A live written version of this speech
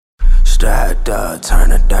Strapped up,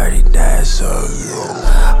 turn a dirty dance up,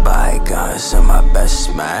 yeah. Bygones in my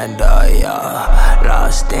best man, yeah.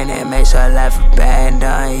 Lost in it, makes her life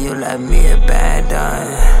abandoned. You left me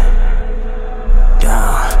abandoned.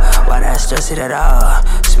 Damn, why that stress it at all?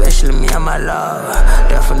 Especially me and my love.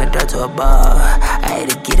 Down from the dirt to above. I hate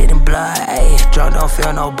to get it in blood, ayy. Drunk, don't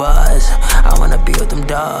feel no buzz. I wanna be with them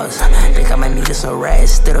dogs. Think I might need some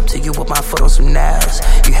rest. Stood up to you with my foot on some nails.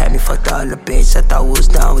 You had me fucked up, little bitch. I thought we was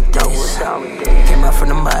done with this. Came out from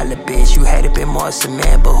the mud, little bitch. You had it been more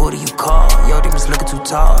cement, but who do you call? Your demons looking too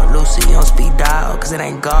tall. Lucy on speed dial, cause it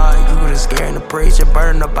ain't God. You were scared to preach and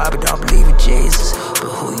burn up, but don't believe in Jesus. But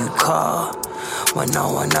who you call? When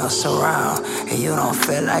no one else around, and you don't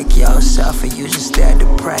feel like yourself, and you just stay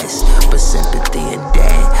depressed. But sympathy and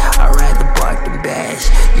day, I'd rather bark than bash.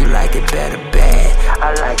 You like it better bad,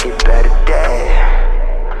 I like it better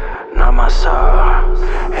dead. Not my sorrow,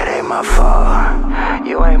 it ain't my fault.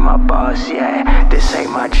 You ain't my boss, yeah, this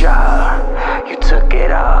ain't my job. You took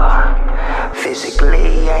it all.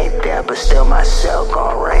 Physically ain't there, but still my cell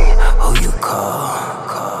gon' ring. Who you call?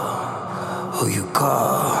 Who you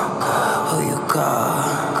call? Who you call?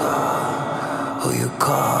 Who you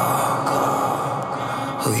call?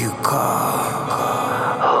 Who you call?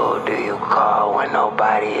 Who do you call when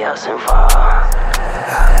nobody else involved?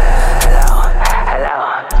 Hello,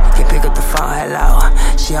 you pick up the phone, hello.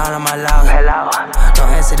 She all on my log, hello. Don't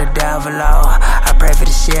answer the devil, I pray for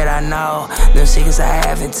the shit I know. Them secrets I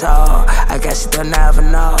haven't told, I guess you they'll never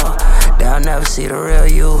know. They'll never see the real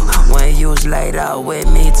you. When you was laid out with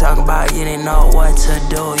me, talking about you didn't know what to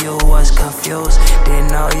do. You was confused, didn't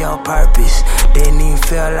know your purpose. Didn't even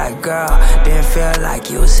feel like girl, didn't feel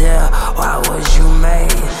like you was here. Why was you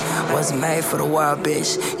made? Wasn't made for the world,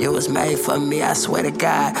 bitch. You was made for me, I swear to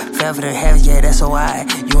God. Fell for the heaven, yeah, that's why.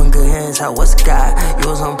 You in good hands, how what's God? You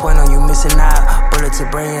was on point on you missing out. Bullet to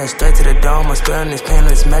brain, yeah, straight to the dome. I'm still in this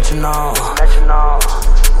painless metronome.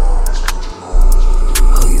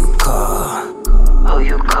 Who you call? Who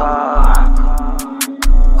you call?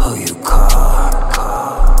 Who you call?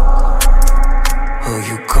 Who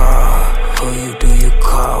you call? Who do you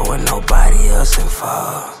call when nobody else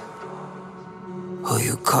involved? Who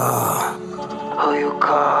you call? Who you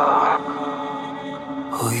call?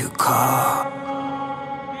 Who you call?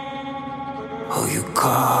 Who you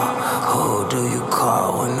call? Who do you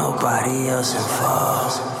call when nobody else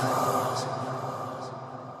involved?